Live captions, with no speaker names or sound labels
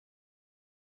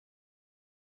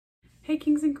Hey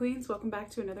kings and queens, welcome back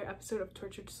to another episode of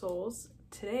Tortured Souls.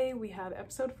 Today we have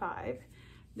episode 5.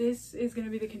 This is going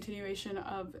to be the continuation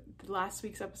of last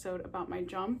week's episode about my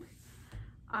jump.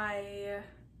 I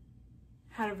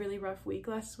had a really rough week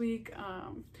last week,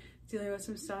 dealing with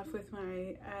some stuff with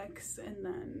my ex, and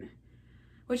then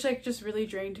which just really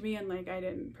drained me, and I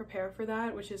didn't prepare for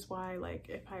that, which is why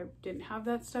if I didn't have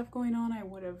that stuff going on, I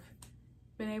would have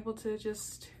been able to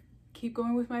just keep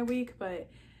going with my week,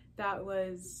 but that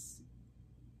was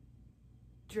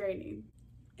draining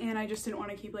and I just didn't want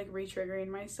to keep re-triggering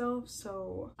myself,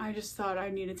 so I just thought I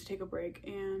needed to take a break,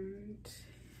 and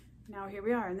now here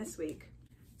we are in this week.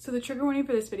 So the trigger warning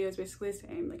for this video is basically the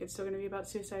same. It's still going to be about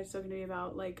suicide, still going to be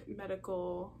about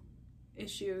medical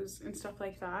issues and stuff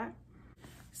like that.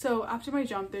 So after my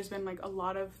jump, there's been a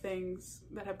lot of things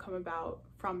that have come about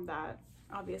from that,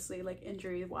 obviously,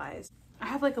 injury wise. I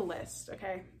have a list,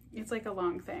 okay? It's a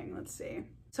long thing. Let's see.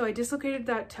 So I dislocated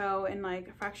that toe and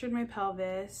fractured my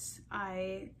pelvis.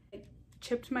 I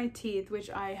chipped my teeth, which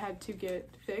I had to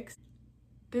get fixed.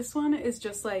 This one is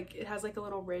just it has a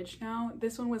little ridge now.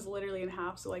 This one was literally in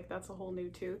half, so that's a whole new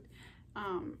tooth.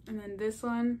 And then this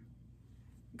one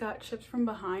got chipped from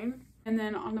behind. And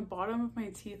then on the bottom of my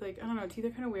teeth, I don't know, teeth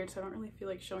are kind of weird, so I don't really feel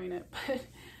like showing it, but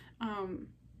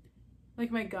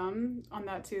my gum on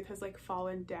that tooth has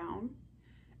fallen down,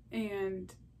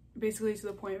 and basically to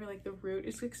the point where the root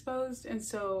is exposed. And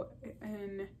so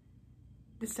in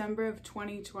December of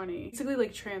 2020, basically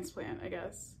transplant, I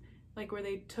guess, where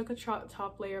they took a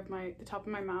top layer of the top of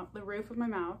my mouth, the roof of my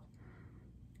mouth,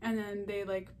 and then they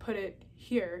put it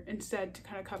here instead to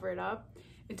kind of cover it up.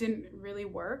 It didn't really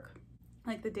work.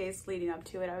 The days leading up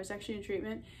to it, I was actually in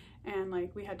treatment, and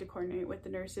we had to coordinate with the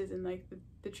nurses and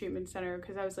the treatment center,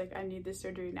 because I was I need this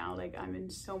surgery now. I'm in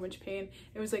so much pain.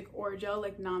 It was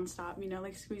Orajel nonstop, you know,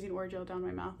 squeezing Orajel down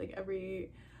my mouth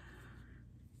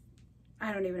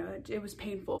I don't even know, it was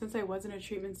painful. Since I was in a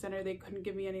treatment center, they couldn't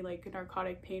give me any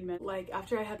narcotic pain med.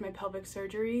 After I had my pelvic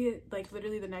surgery,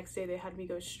 literally the next day they had me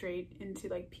go straight into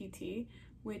PT,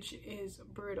 which is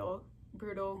brutal.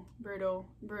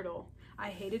 I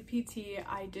hated PT.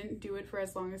 I didn't do it for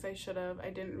as long as I should have.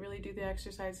 I didn't really do the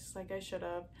exercises I should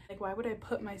have. Why would I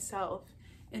put myself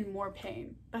in more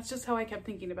pain? That's just how I kept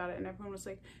thinking about it. And everyone was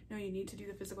no, you need to do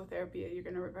the physical therapy. You're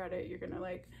gonna regret it. You're gonna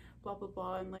blah blah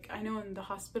blah. And I know in the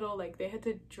hospital they had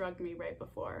to drug me right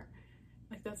before.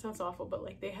 That sounds awful, but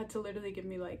they had to literally give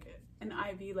me an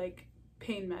IV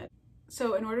pain med.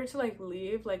 So in order to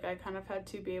leave, I kind of had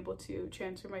to be able to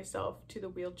transfer myself to the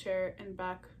wheelchair and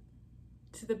back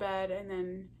to the bed, and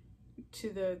then to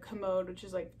the commode, which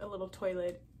is a little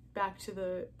toilet, back to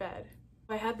the bed.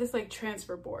 I had this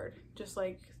transfer board, just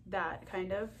that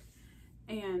kind of,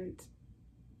 and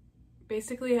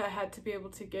basically I had to be able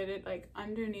to get it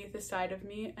underneath the side of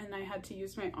me, and I had to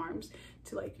use my arms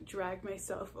to drag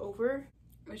myself over,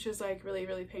 which was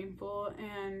really painful.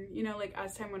 And you know,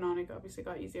 as time went on, it obviously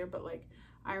got easier, but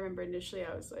I remember initially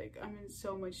I was I'm in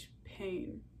so much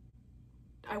pain.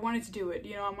 I wanted to do it,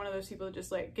 you know. I'm one of those people that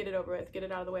just get it over with, get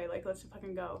it out of the way, let's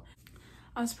fucking go.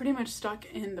 I was pretty much stuck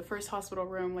in the first hospital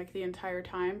room the entire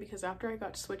time, because after I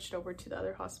got switched over to the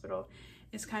other hospital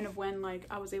is kind of when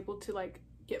I was able to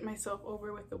get myself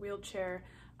over with the wheelchair.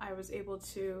 I was able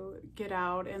to get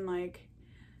out, and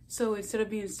so instead of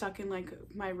being stuck in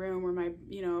my room or my,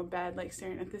 you know, bed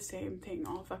staring at the same thing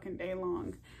all fucking day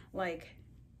long,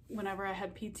 whenever I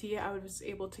had PT, I was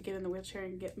able to get in the wheelchair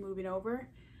and get moving over.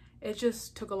 It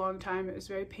just took a long time. It was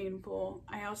very painful.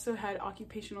 I also had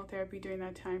occupational therapy during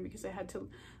that time, because I had to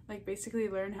basically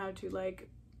learn how to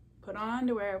put on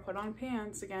underwear, put on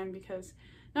pants again, because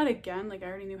not again, I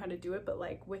already knew how to do it, but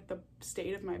with the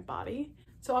state of my body.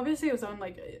 So obviously I was on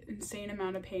insane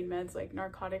amount of pain meds,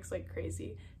 narcotics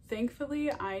crazy. Thankfully,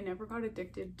 I never got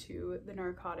addicted to the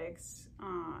narcotics,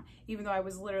 even though I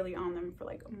was literally on them for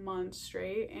months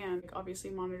straight, and obviously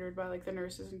monitored by the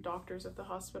nurses and doctors at the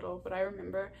hospital. But I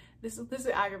remember this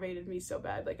aggravated me so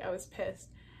bad. I was pissed.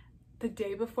 The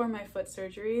day before my foot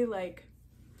surgery,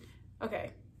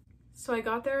 okay, so I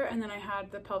got there, and then I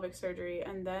had the pelvic surgery,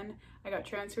 and then I got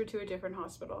transferred to a different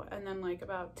hospital, and then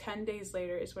about 10 days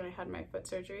later is when I had my foot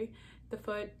surgery. The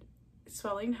foot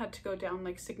swelling had to go down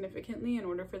significantly in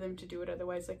order for them to do it,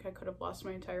 otherwise I could have lost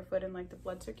my entire foot and the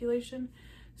blood circulation.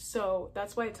 So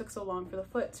that's why it took so long for the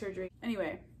foot surgery.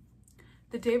 Anyway,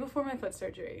 the day before my foot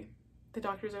surgery, the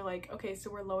doctors are okay,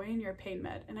 so we're lowering your pain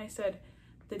med. And I said,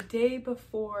 the day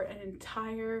before an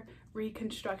entire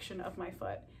reconstruction of my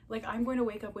foot, I'm going to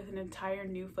wake up with an entire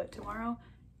new foot tomorrow,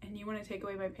 and you want to take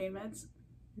away my pain meds?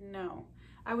 No.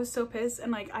 I was so pissed,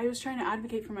 and I was trying to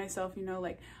advocate for myself, you know,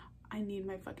 I need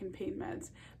my fucking pain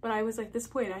meds. But I was like, this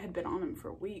point I had been on them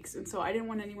for weeks, and so I didn't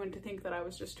want anyone to think that I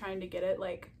was just trying to get it,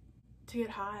 like, to get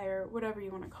high or whatever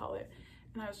you want to call it.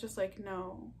 And I was just like,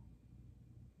 no,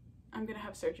 I'm gonna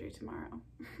have surgery tomorrow.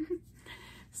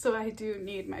 So I do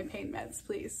need my pain meds,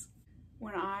 please.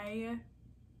 When I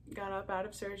got up out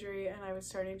of surgery and I was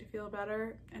starting to feel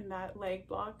better and that leg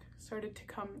block started to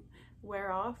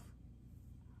wear off,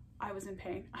 I was in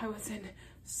pain. I was in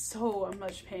so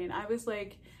much pain. I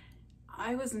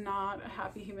was not a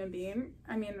happy human being.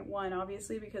 I mean, one,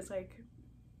 obviously, because like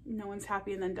no one's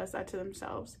happy and then does that to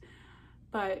themselves.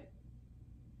 But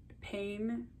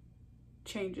pain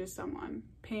changes someone.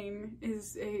 Pain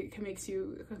makes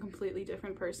you a completely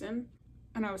different person.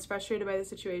 And I was frustrated by the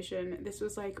situation. This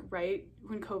was like right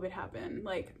when COVID happened.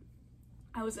 Like,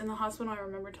 I was in the hospital. I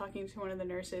remember talking to one of the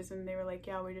nurses and they were like,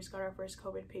 yeah, we just got our first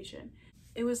COVID patient.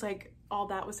 It was like all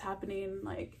that was happening.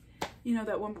 Like, you know,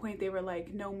 at one point they were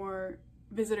like, no more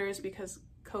visitors because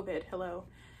COVID, hello.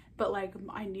 But like,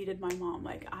 I needed my mom.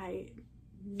 Like, I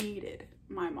needed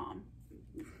my mom.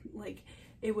 Like,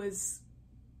 it was,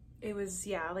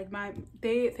 yeah, like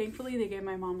thankfully they gave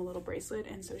my mom a little bracelet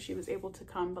and so she was able to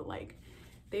come, but like,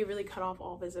 they really cut off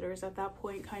all visitors at that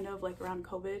point, kind of like around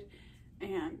COVID.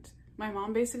 And my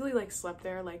mom basically like slept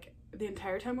there like the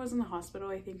entire time I was in the hospital.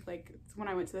 I think like when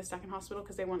I went to the second hospital,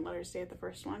 because they wouldn't let her stay at the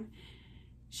first one,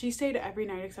 she stayed every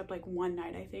night except like one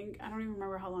night, I think. I don't even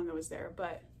remember how long I was there,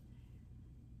 but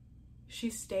she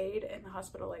stayed in the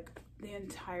hospital like the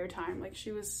entire time. Like,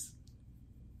 she was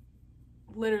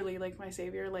literally like my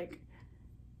savior. Like,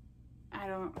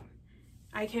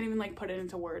 I can't even like put it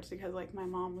into words, because like my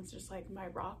mom was just like my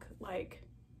rock. Like,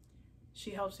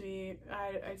 she helped me.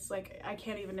 It's like, I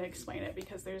can't even explain it,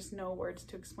 because there's no words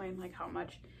to explain like how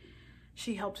much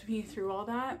she helped me through all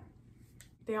that.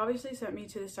 They obviously sent me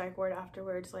to the psych ward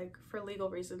afterwards, like for legal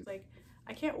reasons. Like,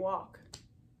 I can't walk.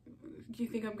 Do you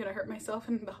think I'm gonna hurt myself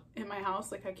in my house?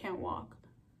 Like, I can't walk.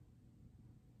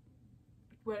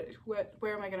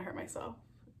 Where am I gonna hurt myself?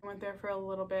 I went there for a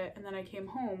little bit and then I came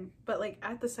home, but like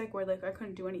at the psych ward, like I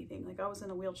couldn't do anything. Like, I was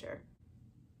in a wheelchair.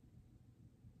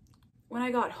 When I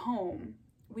got home,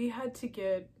 we had to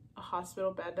get a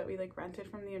hospital bed that we like rented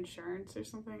from the insurance or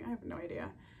something. I have no idea.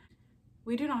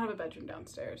 We do not have a bedroom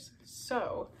downstairs.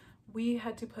 So we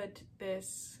had to put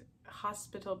this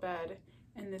hospital bed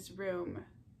in this room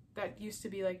that used to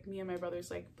be like me and my brother's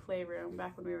like playroom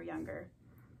back when we were younger.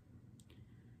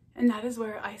 And that is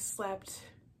where I slept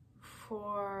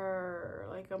for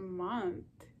like a month.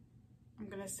 I'm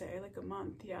gonna say like a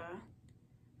month, yeah.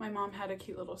 My mom had a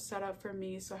cute little setup for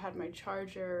me, so I had my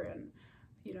charger and,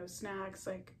 you know, snacks,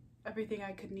 like everything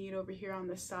I could need over here on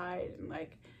the side, and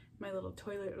like my little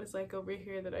toilet was like over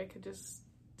here that I could just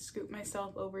scoop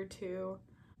myself over to.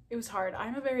 It was hard.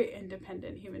 I'm a very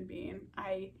independent human being.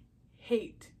 I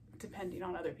hate depending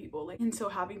on other people. Like, and so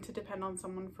having to depend on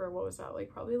someone for, what was that,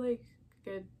 like probably like a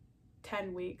good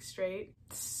 10 weeks straight,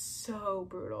 so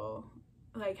brutal.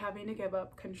 Like, having to give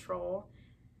up control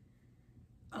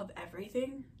of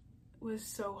everything was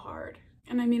so hard.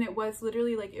 And I mean, it was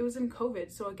literally like, it was in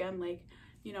COVID, so again, like,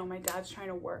 you know, my dad's trying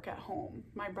to work at home.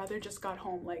 My brother just got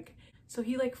home, like, so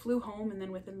he like flew home, and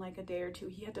then within like a day or two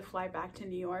he had to fly back to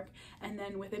New York, and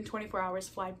then within 24 hours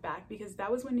fly back, because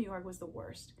that was when New York was the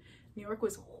worst. New York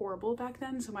was horrible back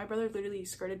then, so my brother literally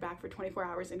skirted back for 24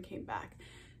 hours and came back.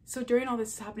 So during all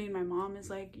this is happening, my mom is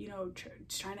like, you know,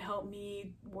 trying to help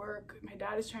me work. My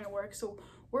dad is trying to work. So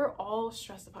we're all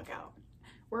stressed the fuck out.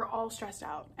 We're all stressed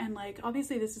out. And like,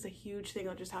 obviously this is a huge thing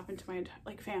that just happened to my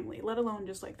like family, let alone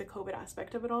just like the COVID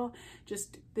aspect of it all.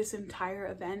 Just this entire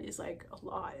event is like a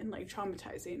lot and like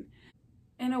traumatizing.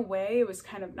 In a way, it was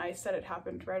kind of nice that it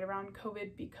happened right around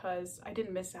COVID, because I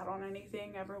didn't miss out on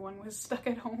anything. Everyone was stuck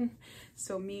at home.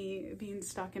 So me being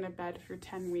stuck in a bed for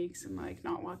 10 weeks and like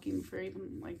not walking for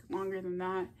even like longer than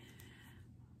that,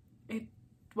 it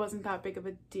wasn't that big of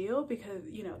a deal, because,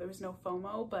 you know, there was no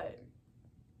FOMO. But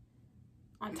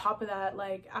on top of that,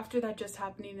 like after that just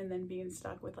happening and then being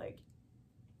stuck with like,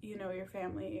 you know, your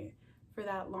family for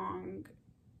that long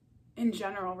in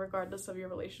general, regardless of your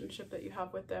relationship that you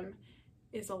have with them,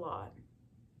 is a lot.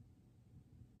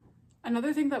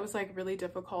 Another thing that was like really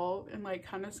difficult and like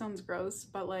kind of sounds gross,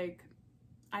 but like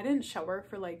I didn't shower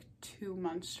for like 2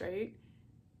 months straight.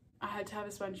 I had to have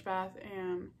a sponge bath,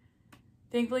 and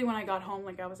thankfully when I got home,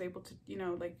 like I was able to, you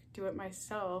know, like do it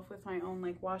myself with my own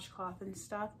like washcloth and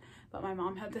stuff. But my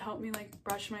mom had to help me like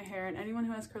brush my hair, and anyone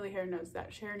who has curly hair knows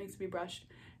that hair needs to be brushed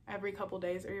every couple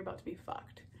days or you're about to be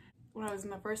fucked. When I was in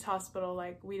the first hospital,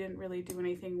 like we didn't really do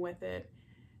anything with it.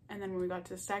 And then when we got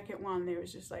to the second one, there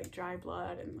was just like dry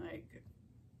blood and like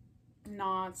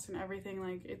knots and everything.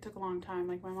 Like, it took a long time.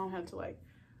 Like, my mom had to like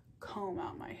comb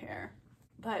out my hair.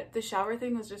 But the shower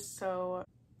thing was just so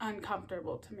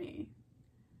uncomfortable to me,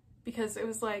 because it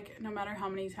was like, no matter how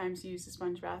many times you used a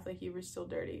sponge bath, like, you were still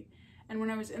dirty. And when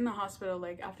I was in the hospital,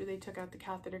 like, after they took out the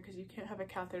catheter, because you can't have a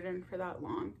catheter in for that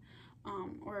long,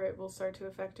 or it will start to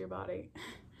affect your body.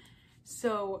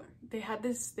 So they had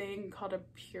this thing called a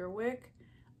PureWick.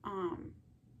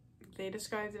 They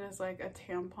described it as like a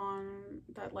tampon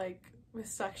that like with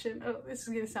suction. Oh, this is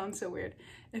gonna sound so weird.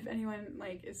 If anyone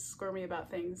like is squirmy about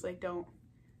things, like, don't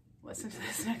listen to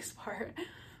this next part.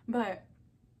 But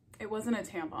it wasn't a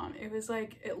tampon. It was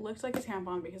like, it looked like a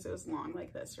tampon because it was long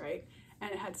like this, right?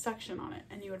 And it had suction on it,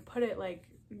 and you would put it like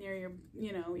near your,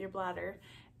 you know, your bladder.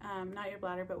 Not your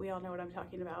bladder, but we all know what I'm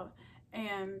talking about.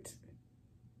 And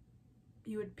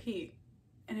you would pee,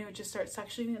 and it would just start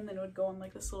suctioning, and then it would go on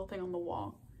like this little thing on the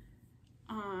wall.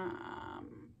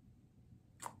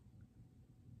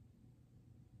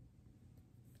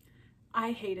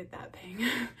 I hated that thing.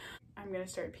 I'm gonna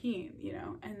start peeing, you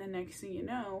know, and the next thing you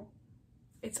know,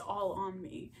 it's all on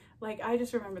me. Like, I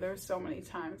just remember there were so many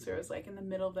times where it was like in the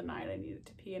middle of the night I needed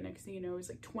to pee, and next thing you know, it was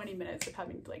like 20 minutes of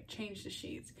having to like change the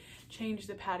sheets, change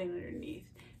the padding underneath,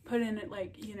 put in it,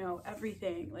 like, you know,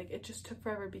 everything. Like, it just took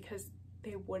forever because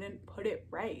they wouldn't put it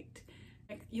right.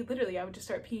 Like, you literally, I would just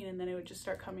start peeing, and then it would just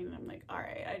start coming, and I'm like, all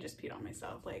right, I just peed on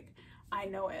myself. Like, I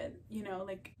know it, you know.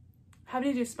 Like,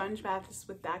 having to do sponge baths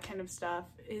with that kind of stuff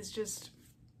is just,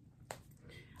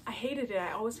 I hated it.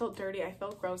 I always felt dirty. I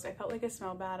felt gross. I felt like I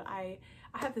smelled bad. I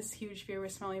have this huge fear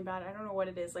with smelling bad. I don't know what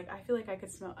it is. Like, I feel like I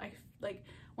could smell, like,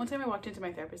 one time I walked into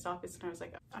my therapist's office and I was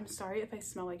like, I'm sorry if I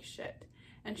smell like shit.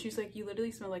 And she's like, you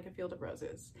literally smell like a field of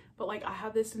roses. But like, I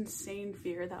have this insane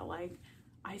fear that like,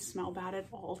 I smell bad at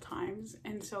all times.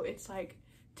 And so it's like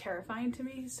terrifying to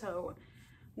me. So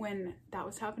when that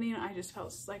was happening, I just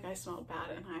felt like I smelled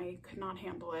bad and I could not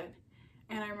handle it.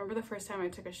 And I remember the first time I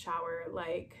took a shower,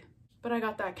 like, but I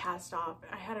got that cast off.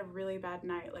 I had a really bad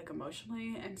night, like,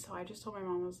 emotionally. And so I just told my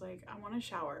mom, I was like, I want a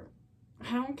shower.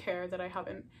 I don't care that I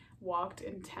haven't walked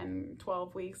in 10,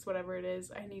 12 weeks, whatever it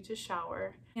is. I need to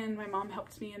shower. And my mom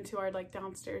helped me into our like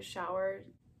downstairs shower.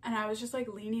 And I was just like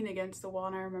leaning against the wall,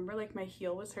 and I remember like my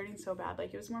heel was hurting so bad.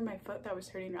 Like, it was more my foot that was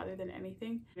hurting rather than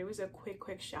anything. It was a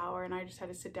quick shower, and I just had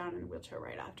to sit down in a wheelchair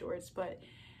right afterwards. But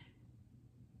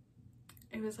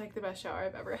it was like the best shower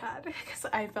I've ever had, because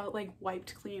I felt like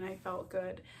wiped clean. I felt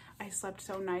good. I slept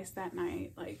so nice that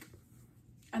night. Like,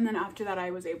 and then after that, I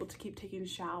was able to keep taking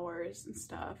showers and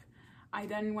stuff. I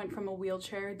then went from a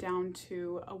wheelchair down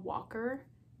to a walker,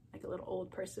 like a little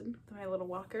old person with my little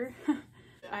walker.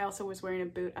 I also was wearing a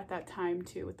boot at that time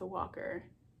too with the walker.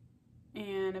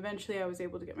 And eventually I was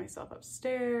able to get myself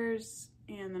upstairs,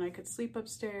 and then I could sleep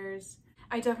upstairs.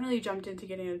 I definitely jumped into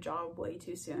getting a job way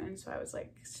too soon. So I was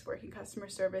like working customer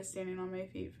service, standing on my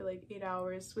feet for like 8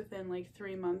 hours within like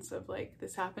 3 months of like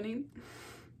this happening.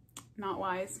 Not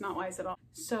wise at all.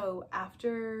 So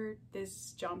after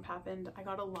this jump happened, I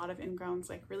got a lot of ingrowns,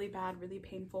 like really bad, really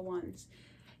painful ones.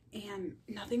 And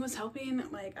nothing was helping.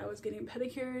 Like, I was getting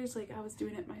pedicures, like I was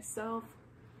doing it myself.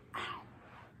 Ow.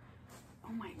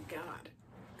 Oh my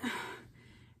God.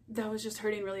 That was just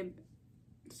hurting really,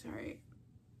 sorry.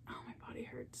 Oh, my body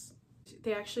hurts.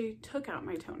 They actually took out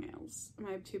my toenails,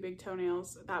 my 2 big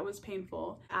toenails. That was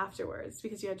painful afterwards,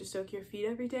 because you had to soak your feet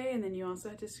every day, and then you also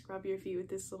had to scrub your feet with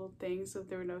this little thing so that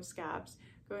there were no scabs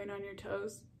going on your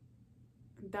toes.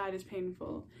 That is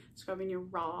painful. Scrubbing your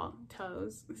raw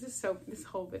toes. This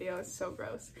whole video is so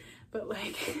gross. But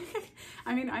like,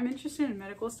 I mean, I'm interested in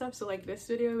medical stuff, so like this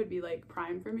video would be like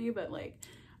prime for me, but like,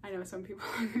 I know some people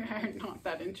are not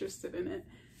that interested in it.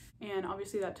 And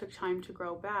obviously that took time to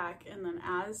grow back. And then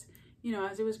as, you know,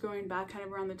 as it was growing back, kind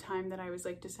of around the time that I was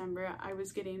like December, I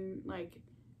was getting like,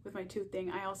 with my tooth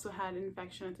thing, I also had an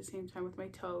infection at the same time with my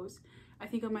toes. I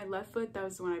think on my left foot, that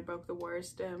was the one I broke the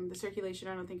worst. The circulation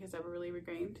I don't think has ever really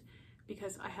regained,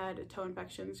 because I had toe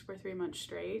infections for 3 months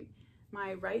straight.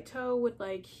 My right toe would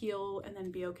like heal and then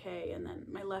be okay, and then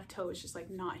my left toe was just like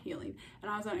not healing.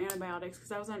 And I was on antibiotics,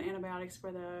 because I was on antibiotics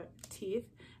for the teeth,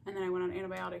 and then I went on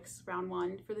antibiotics round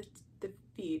 1 for the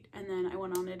feet, and then I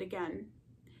went on it again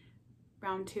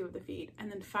round 2 of the feet,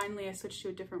 and then finally I switched to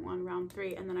a different one round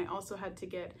 3, and then I also had to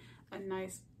get a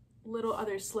nice little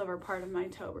other sliver part of my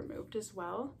toe removed as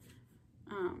well,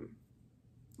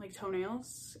 like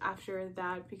toenails after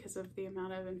that, because of the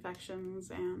amount of infections,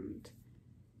 and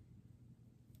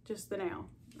just the nail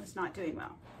was not doing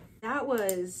well. That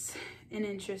was an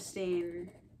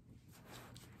interesting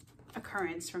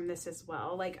occurrence from this as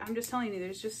well. Like, I'm just telling you,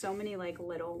 there's just so many like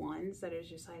little ones that is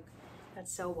just like,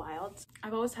 That's so wild.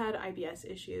 I've always had IBS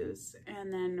issues,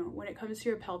 and then when it comes to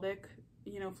your pelvic,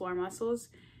 you know, floor muscles,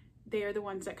 they are the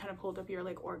ones that kind of hold up your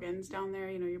like organs down there,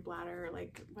 you know, your bladder,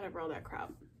 like whatever, all that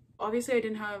crap. Obviously I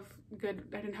didn't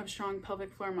have strong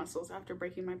pelvic floor muscles after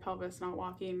breaking my pelvis, not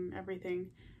walking, everything.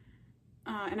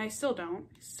 And I still don't.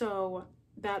 So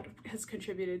that has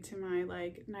contributed to my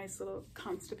like nice little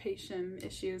constipation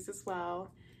issues as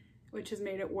well, which has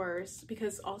made it worse.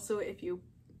 Because also if you,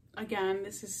 again,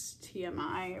 this is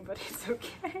TMI, but it's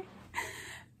okay.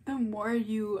 The more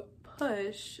you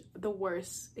push, the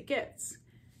worse it gets.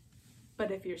 But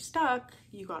if you're stuck,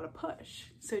 you gotta push.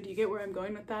 So do you get where I'm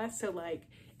going with that? So like,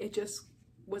 it just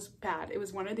was bad. It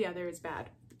was one or the other. It's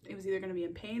bad. It was either gonna be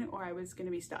in pain or I was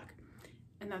gonna be stuck.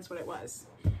 And that's what it was.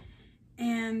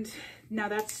 And now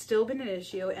that's still been an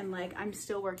issue, and like, I'm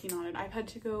still working on it.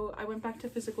 I went back to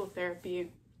physical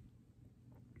therapy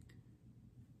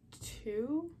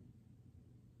two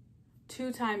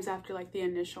times after like the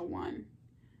initial one.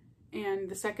 And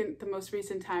the most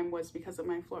recent time was because of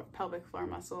my pelvic floor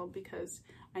muscle, because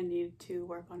I needed to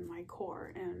work on my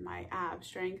core and my ab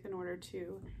strength in order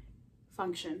to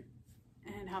function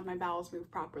and have my bowels move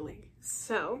properly.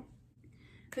 So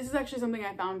this is actually something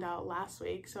I found out last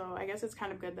week. So I guess it's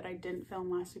kind of good that I didn't film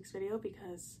last week's video,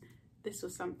 because this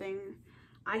was something.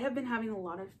 I have been having a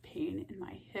lot of pain in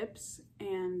my hips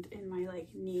and in my like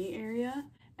knee area.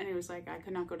 And it was like, I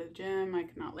could not go to the gym. I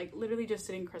could not, like, literally just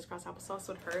sitting crisscross applesauce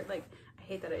would hurt. Like, I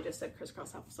hate that I just said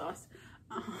crisscross applesauce.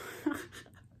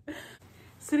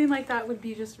 Sitting like that would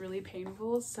be just really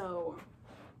painful. So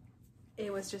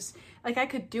it was just, like, I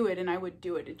could do it and I would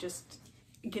do it. It just,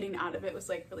 getting out of it was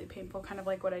like really painful. Kind of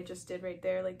like what I just did right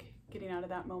there, like getting out of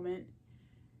that moment.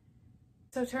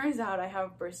 So it turns out I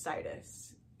have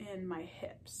bursitis in my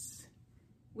hips,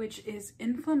 which is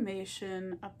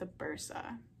inflammation of the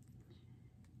bursa.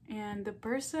 And the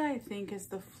bursa, I think, is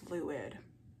the fluid.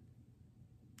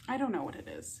 I don't know what it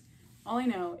is. All I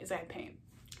know is I have pain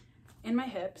in my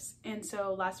hips. And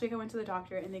so last week I went to the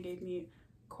doctor and they gave me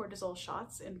cortisol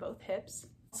shots in both hips.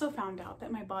 Also found out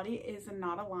that my body is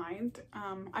not aligned.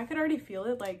 I could already feel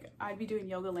it. Like, I'd be doing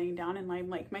yoga laying down and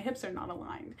like my hips are not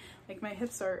aligned. Like, my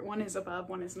hips are, one is above,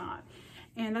 one is not.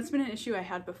 And that's been an issue I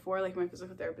had before. Like, my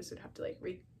physical therapist would have to like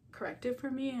correct it for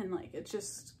me, and like it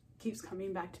just keeps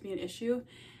coming back to be an issue.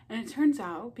 And it turns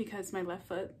out, because my left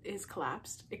foot is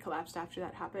collapsed, it collapsed after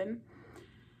that happened.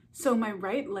 So my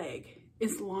right leg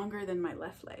is longer than my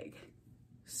left leg.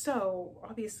 So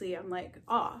obviously I'm like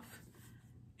off.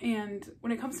 And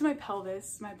when it comes to my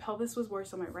pelvis was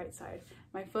worse on my right side.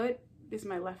 My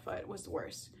left foot was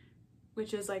worse,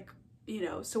 which is like, you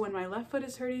know, so when my left foot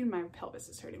is hurting, my pelvis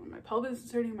is hurting. When my pelvis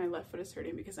is hurting, my left foot is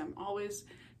hurting, because I'm always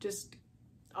just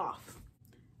off.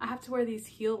 I have to wear these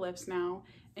heel lifts now,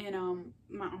 and on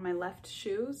my left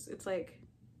shoes. It's like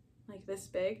this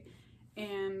big,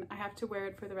 and I have to wear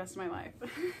it for the rest of my life.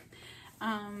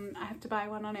 I have to buy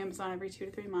one on Amazon every 2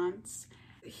 to 3 months.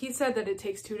 He said that it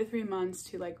takes 2 to 3 months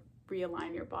to like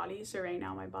realign your body. So right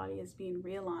now my body is being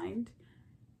realigned.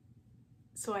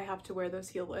 So I have to wear those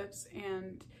heel lifts,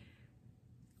 and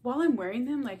while I'm wearing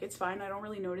them, like, it's fine. I don't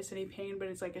really notice any pain, but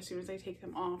it's like as soon as I take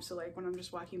them off, so like when I'm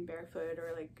just walking barefoot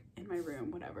or like in my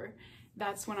room, whatever,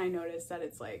 that's when I notice that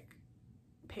it's like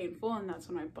painful, and that's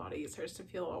when my body starts to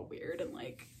feel all weird and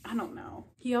like, I don't know.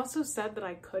 He also said that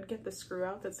I could get the screw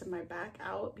out that's in my back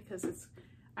out, because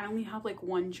I only have like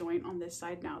one joint on this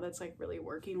side now that's like really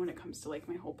working when it comes to like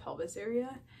my whole pelvis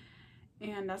area.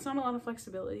 And that's not a lot of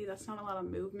flexibility. That's not a lot of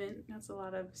movement. That's a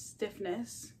lot of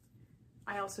stiffness.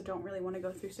 I also don't really want to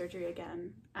go through surgery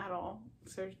again at all.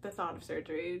 The thought of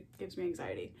surgery gives me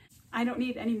anxiety. I don't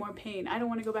need any more pain. I don't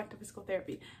want to go back to physical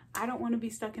therapy. I don't want to be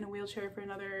stuck in a wheelchair for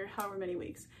another however many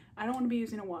weeks. I don't want to be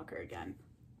using a walker again.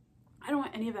 I don't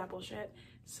want any of that bullshit.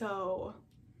 So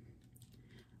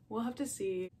we'll have to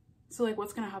see. So like,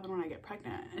 what's going to happen when I get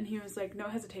pregnant? And he was like, no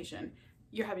hesitation.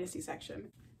 You're having a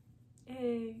C-section.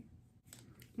 Hey,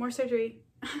 more surgery.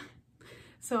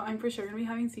 So I'm for sure going to be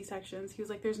having C-sections. He was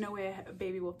like, there's no way a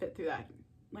baby will fit through that.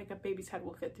 Like, a baby's head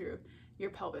will fit through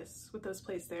your pelvis with those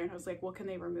plates there. And I was like, well, can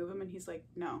they remove them? And he's like,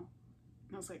 no.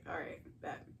 And I was like, all right,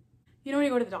 bet. You know, when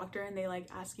you go to the doctor and they like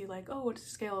ask you like, oh, what's a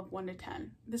scale of 1 to 10?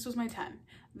 This was my 10.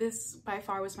 This by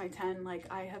far was my 10. Like,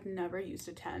 I have never used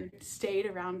a 10. It stayed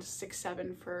around 6,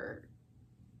 7 for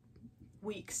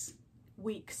weeks.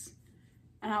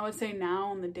 And I would say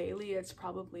now on the daily, it's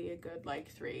probably a good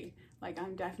like 3. Like,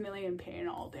 I'm definitely in pain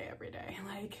all day, every day.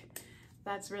 Like,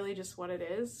 that's really just what it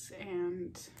is.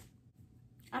 And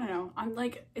I don't know. I'm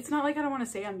like, it's not like I don't want to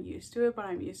say I'm used to it, but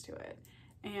I'm used to it.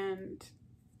 And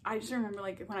I just remember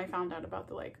like when I found out about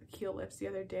the like heel lifts the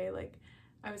other day, like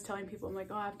I was telling people, I'm like,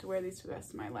 oh, I have to wear these for the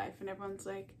rest of my life. And everyone's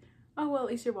like, oh, well, at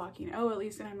least you're walking. Oh, at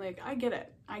least. And I'm like, I get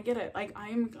it. I get it. Like, I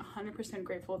am 100%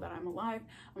 grateful that I'm alive.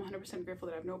 I'm 100% grateful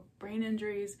that I have no brain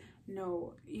injuries,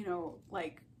 no, you know,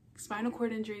 like spinal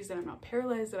cord injuries, that I'm not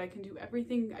paralyzed, that I can do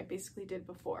everything I basically did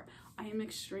before. I am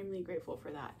extremely grateful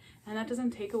for that. And that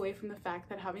doesn't take away from the fact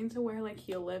that having to wear like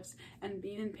heel lifts and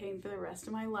being in pain for the rest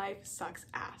of my life sucks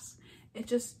ass. It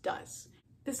just does.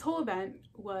 This whole event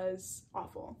was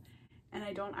awful. And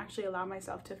I don't actually allow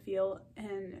myself to feel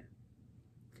and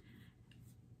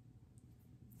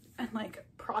like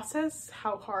process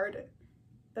how hard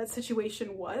that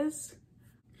situation was,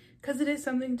 because it is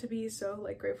something to be so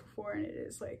like grateful for, and it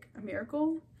is like a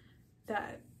miracle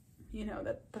that, you know,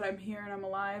 that I'm here and I'm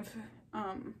alive.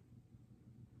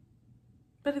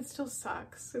 But it still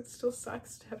sucks. It still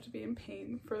sucks to have to be in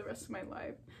pain for the rest of my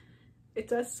life. It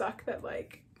does suck that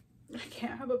like I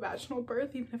can't have a vaginal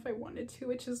birth even if I wanted to,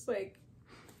 which is like,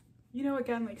 you know,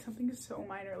 again, like something so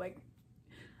minor. Like,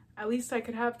 at least I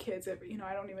could have kids if, you know,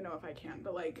 I don't even know if I can,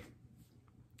 but like,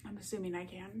 I'm assuming I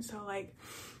can. So like,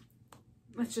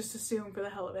 let's just assume for the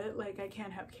hell of it, like I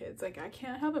can't have kids, like I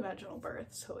can't have a vaginal birth.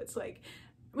 So it's like,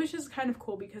 which is kind of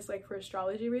cool because like for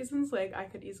astrology reasons, like I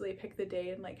could easily pick the day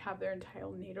and like have their entire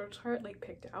natal chart like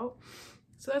picked out.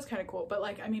 So that's kind of cool. But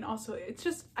like, I mean, also it's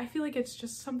just, I feel like it's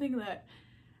just something that,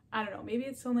 I don't know, maybe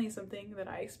it's only something that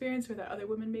I experience or that other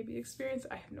women maybe experience.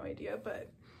 I have no idea,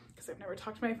 but because I've never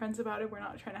talked to my friends about it. We're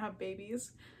not trying to have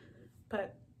babies.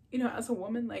 But, you know, as a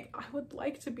woman, like I would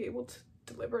like to be able to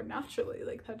deliver naturally.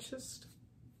 Like that's just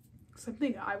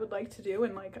something I would like to do,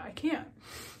 and like I can't.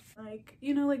 Like,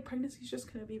 you know, like pregnancy is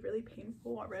just gonna be really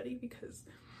painful already because,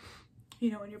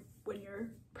 you know, when you're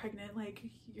pregnant, like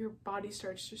your body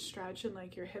starts to stretch, and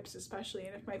like your hips especially.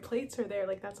 And if my plates are there,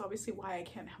 like that's obviously why I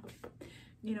can't have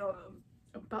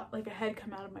like a head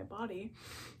come out of my body,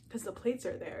 because the plates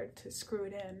are there to screw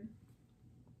it in.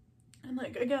 And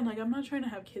like, again, like I'm not trying to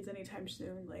have kids anytime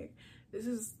soon. Like this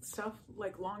is stuff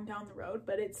like long down the road,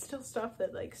 but it's still stuff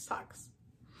that like sucks.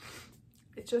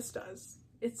 It just does.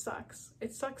 It sucks.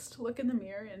 It sucks to look in the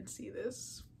mirror and see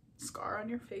this scar on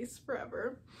your face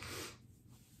forever.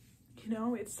 You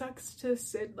know, it sucks to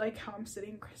sit like how I'm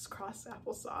sitting crisscross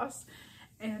applesauce,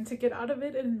 and to get out of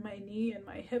it, and my knee and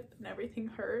my hip and everything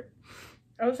hurt.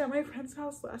 I was at my friend's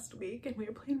house last week and we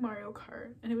were playing Mario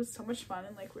Kart, and it was so much fun,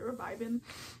 and like we were vibing.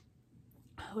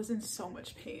 I was in so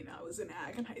much pain. I was in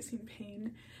agonizing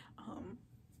pain.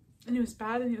 And it was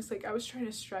bad, and it was like I was trying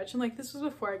to stretch, and like this was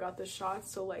before I got the shot,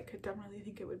 so like I definitely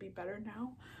think it would be better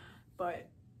now, but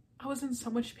I was in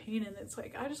so much pain, and it's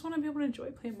like I just want to be able to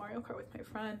enjoy playing Mario Kart with my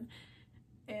friend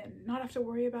and not have to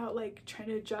worry about like trying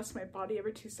to adjust my body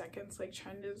every 2 seconds, like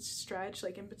trying to stretch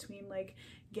like in between like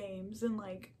games, and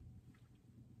like,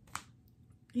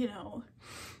 you know,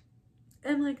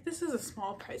 and like this is a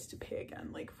small price to pay again,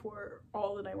 like for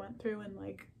all that I went through and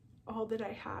like all that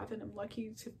I have, and I'm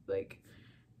lucky to like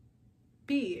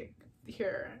be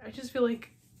here. I just feel like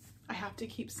I have to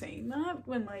keep saying that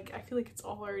when like I feel like it's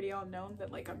already all known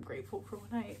that like I'm grateful for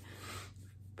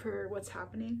what's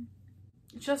happening.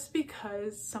 Just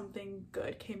because something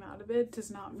good came out of it does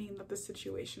not mean that the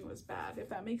situation was bad, if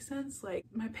that makes sense. Like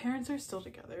my parents are still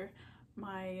together.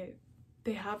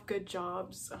 They have good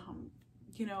jobs.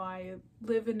 You know, I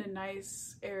live in a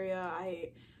nice area.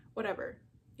 Whatever.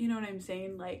 You know what I'm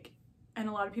saying? Like, and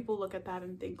a lot of people look at that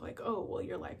and think like, oh, well,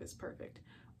 your life is perfect.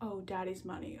 Oh, daddy's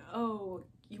money. Oh,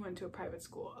 you went to a private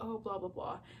school. Oh, blah, blah,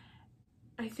 blah.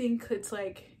 I think it's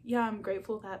like, yeah, I'm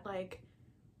grateful that like,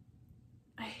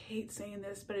 I hate saying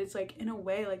this, but it's like in a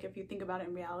way, like if you think about it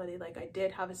in reality, like I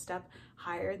did have a step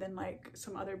higher than like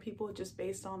some other people just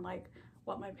based on like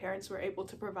what my parents were able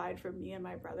to provide for me and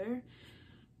my brother.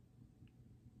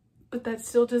 But that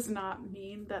still does not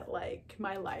mean that like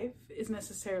my life is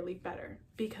necessarily better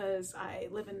because I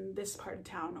live in this part of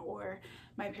town, or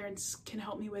my parents can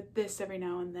help me with this every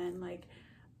now and then. Like,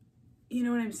 you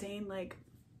know what I'm saying? Like,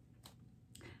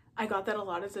 I got that a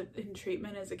lot in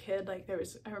treatment as a kid. Like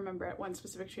I remember at one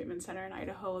specific treatment center in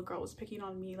Idaho, a girl was picking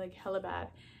on me like hella bad.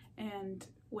 And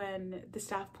when the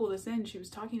staff pulled us in, she was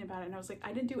talking about it, and I was like,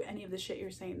 I didn't do any of the shit you're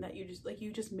saying, that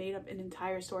you just made up an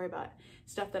entire story about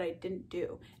stuff that I didn't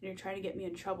do, and you're trying to get me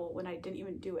in trouble when I didn't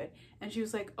even do it. And she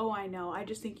was like, oh, I know, I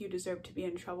just think you deserve to be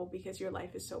in trouble because your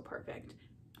life is so perfect.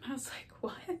 And I was like,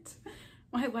 what?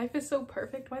 My life is so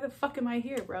perfect? Why the fuck am I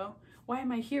here, bro? Why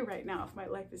am I here right now if my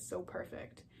life is so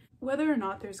perfect? Whether or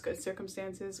not there's good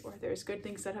circumstances or there's good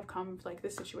things that have come like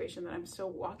this situation, that I'm still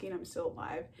walking, I'm still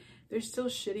alive, there's still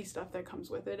shitty stuff that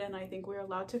comes with it, and I think we're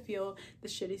allowed to feel the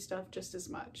shitty stuff just as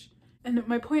much. And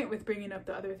my point with bringing up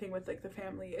the other thing with like the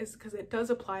family is because it does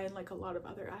apply in like a lot of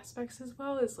other aspects as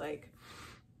well, is like,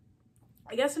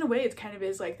 I guess in a way it's kind of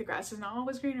is like the grass is not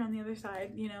always greener on the other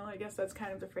side, you know. I guess that's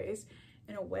kind of the phrase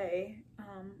in a way.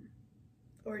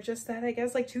 Or just that I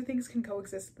guess like two things can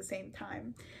coexist at the same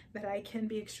time, that I can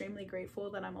be extremely grateful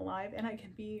that I'm alive, and I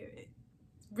can be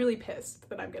really pissed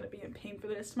that I'm gonna be in pain for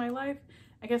the rest of my life.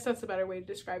 I guess that's a better way to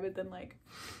describe it than like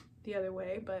the other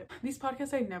way. But these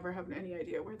podcasts, I never have any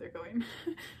idea where they're going.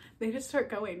 They just start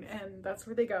going and that's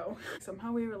where they go.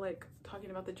 Somehow we were like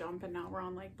talking about the jump, and now we're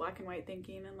on like black and white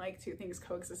thinking and like two things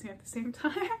coexisting at the same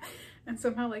time. And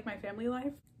somehow like my family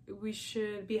life, we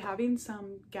should be having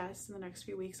some guests in the next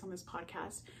few weeks on this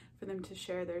podcast for them to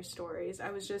share their stories.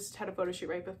 I was just had a photo shoot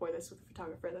right before this with a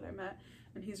photographer that I met,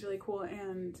 and he's really cool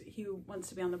and he wants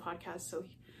to be on the podcast, so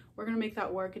we're gonna make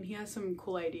that work. And he has some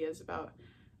cool ideas about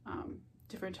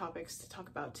different topics to talk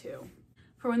about too.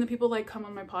 For when the people like come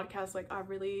on my podcast, like I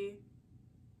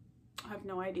have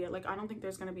no idea. Like I don't think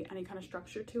there's gonna be any kind of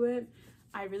structure to it.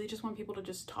 I really just want people to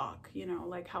just talk, you know,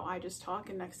 like how I just talk,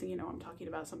 and next thing you know, I'm talking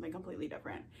about something completely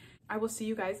different. I will see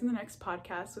you guys in the next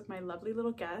podcast with my lovely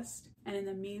little guest. And in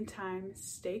the meantime,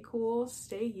 stay cool,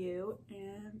 stay you,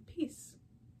 and peace.